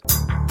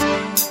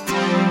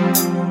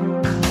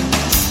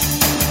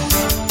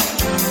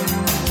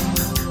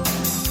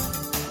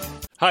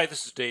Hi,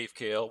 this is Dave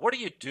Kale. What do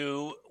you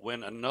do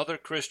when another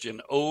Christian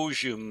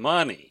owes you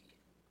money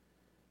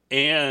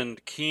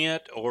and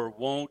can't or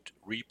won't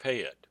repay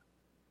it?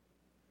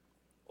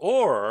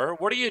 Or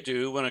what do you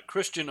do when a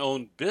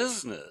Christian-owned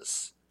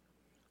business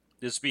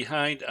is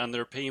behind on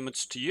their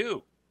payments to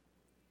you?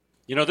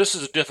 This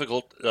is a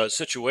difficult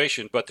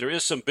situation, but there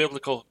is some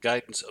biblical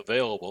guidance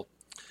available.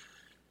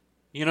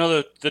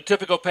 The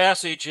typical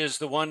passage is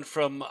the one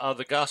from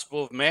the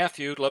Gospel of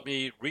Matthew. Let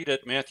me read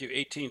it, Matthew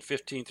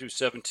 18:15 through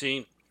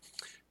 17.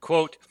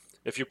 Quote,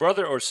 "If your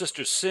brother or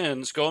sister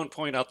sins, go and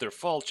point out their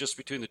fault just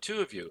between the two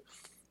of you.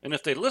 And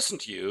if they listen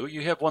to you,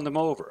 you have won them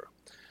over.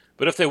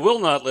 But if they will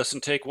not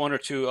listen, take one or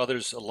two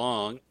others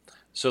along,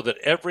 so that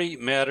every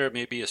matter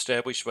may be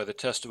established by the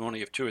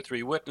testimony of two or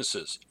three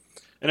witnesses.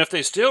 And if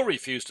they still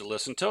refuse to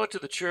listen, tell it to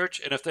the church.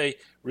 And if they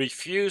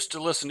refuse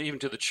to listen even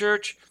to the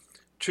church,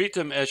 treat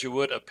them as you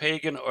would a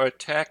pagan or a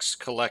tax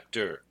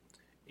collector."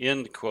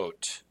 End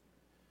quote.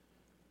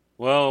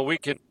 Well, we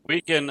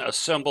can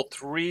assemble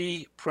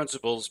three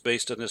principles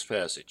based on this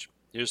passage.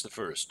 Here's the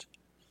first.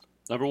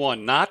 Number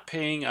one, not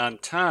paying on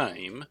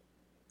time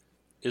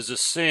is a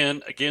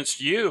sin against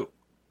you.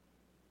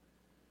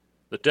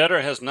 The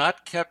debtor has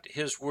not kept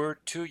his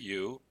word to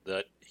you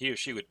that he or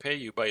she would pay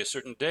you by a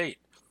certain date.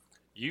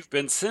 You've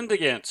been sinned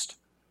against.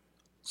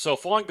 So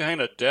falling behind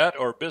a debt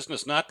or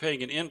business not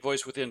paying an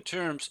invoice within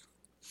terms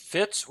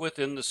fits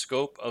within the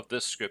scope of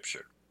this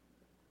scripture.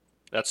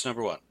 That's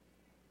number one.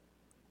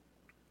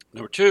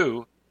 Number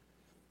two,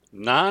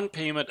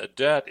 non-payment of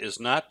debt is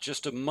not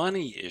just a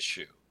money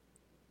issue.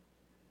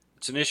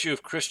 It's an issue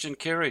of Christian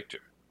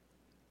character.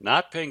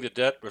 Not paying the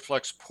debt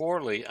reflects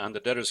poorly on the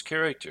debtor's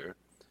character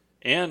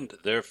and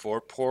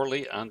therefore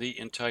poorly on the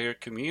entire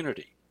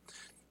community.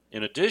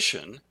 In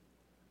addition,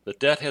 the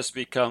debt has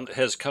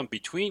come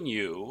between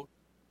you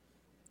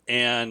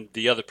and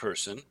the other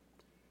person,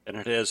 and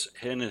it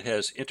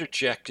has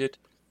interjected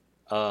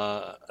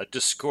a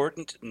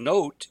discordant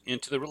note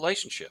into the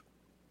relationship.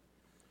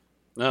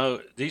 Now,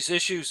 these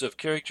issues of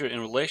character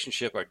and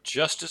relationship are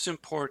just as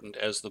important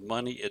as the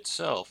money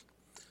itself.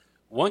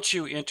 Once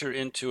you enter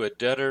into a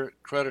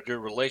debtor-creditor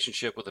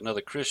relationship with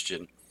another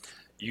Christian,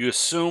 you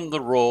assume the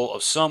role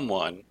of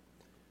someone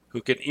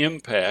who can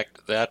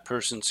impact that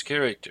person's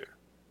character.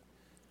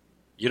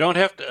 You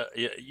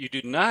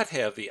do not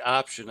have the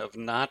option of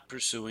not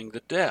pursuing the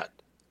debt.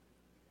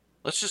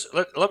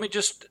 Let me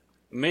just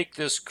make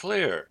this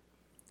clear.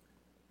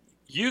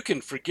 You can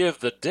forgive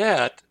the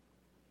debt,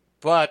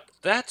 but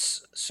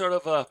that's sort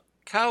of a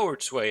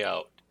coward's way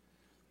out.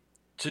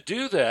 To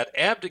do that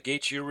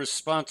abdicates your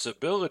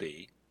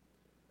responsibility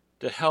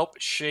to help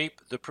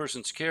shape the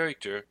person's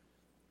character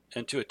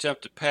and to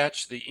attempt to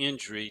patch the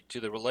injury to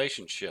the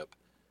relationship.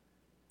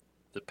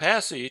 The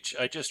passage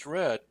I just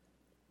read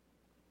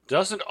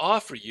doesn't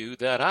offer you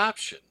that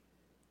option.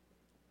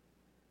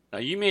 Now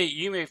you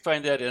may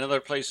find that in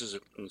other places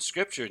in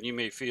Scripture, and you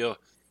may feel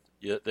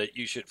that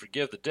you should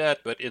forgive the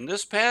debt, but in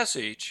this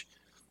passage,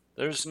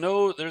 there's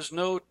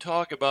no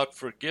talk about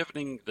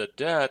forgiving the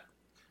debt.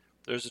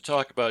 There's a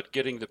talk about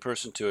getting the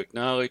person to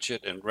acknowledge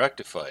it and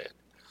rectify it.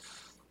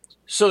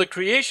 So the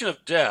creation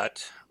of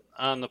debt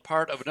on the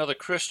part of another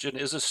Christian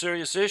is a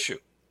serious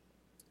issue.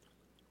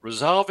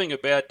 Resolving a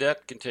bad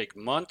debt can take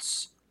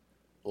months,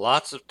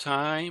 lots of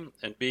time,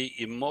 and be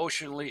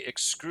emotionally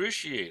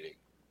excruciating.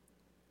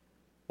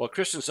 While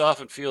Christians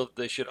often feel that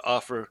they should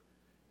offer,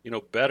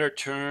 better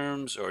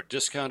terms or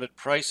discounted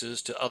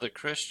prices to other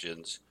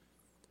Christians,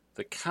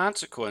 the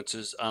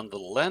consequences on the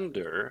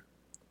lender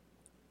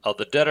of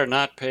the debtor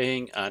not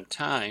paying on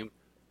time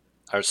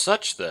are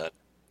such that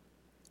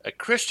a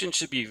Christian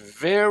should be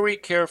very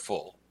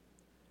careful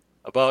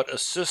about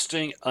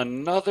assisting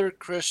another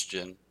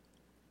Christian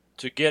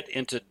to get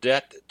into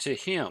debt to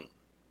him.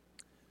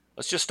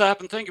 Let's just stop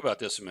and think about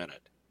this a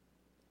minute.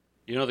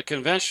 The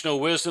conventional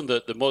wisdom,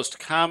 the most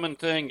common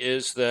thing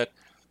is that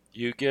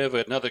you give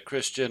another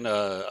Christian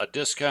a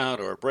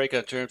discount or a break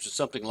on terms or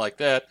something like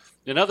that.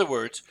 In other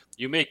words,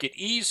 you make it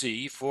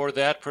easy for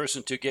that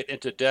person to get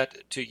into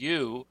debt to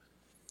you,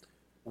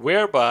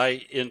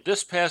 whereby in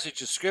this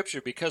passage of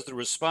Scripture, because the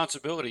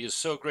responsibility is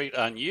so great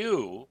on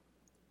you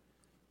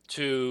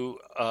to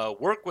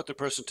work with the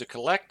person to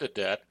collect the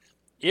debt,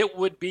 it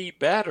would be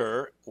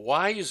better,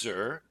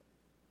 wiser,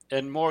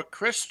 and more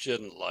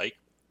Christian-like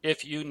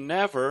if you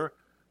never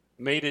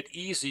made it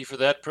easy for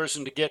that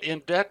person to get in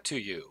debt to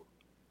you.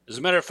 As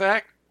a matter of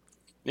fact,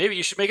 maybe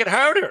you should make it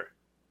harder.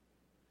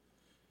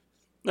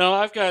 Now,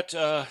 I've got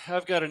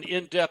an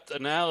in-depth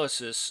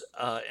analysis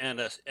and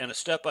a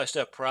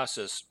step-by-step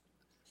process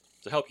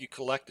to help you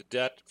collect a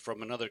debt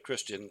from another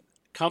Christian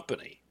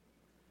company.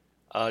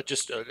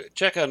 Just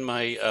check on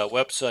my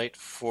website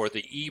for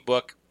the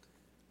ebook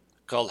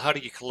called "How Do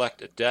You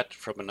Collect a Debt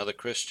from Another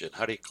Christian?"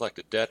 How do you collect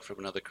a debt from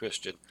another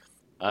Christian?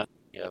 On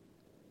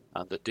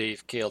the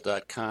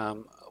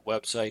davekale.com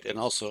website, and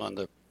also on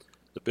the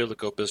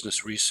Biblical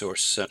Business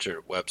Resource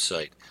Center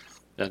website.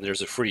 And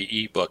there's a free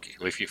ebook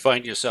if you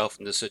find yourself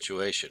in this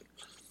situation.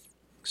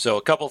 So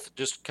a couple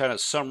just kind of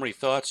summary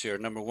thoughts here.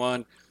 Number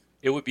one,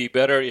 it would be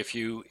better if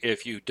you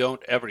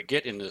don't ever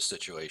get in this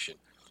situation.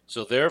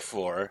 So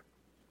therefore,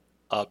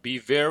 be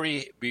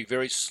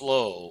very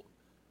slow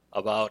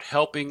about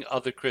helping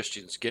other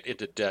Christians get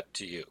into debt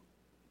to you.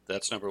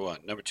 That's number one.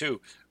 Number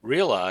two,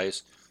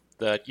 realize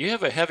that you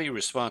have a heavy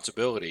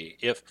responsibility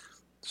if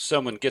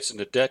someone gets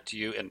into debt to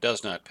you and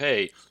does not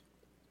pay.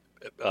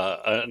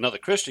 Another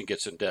Christian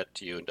gets in debt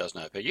to you and does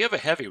not pay. You have a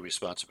heavy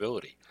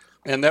responsibility,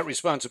 and that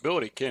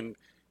responsibility can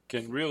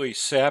really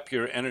sap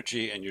your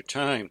energy and your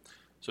time.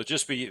 So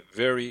just be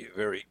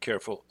very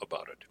careful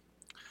about it.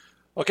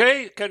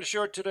 Okay, kind of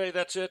short today.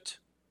 That's it.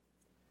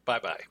 Bye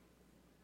bye.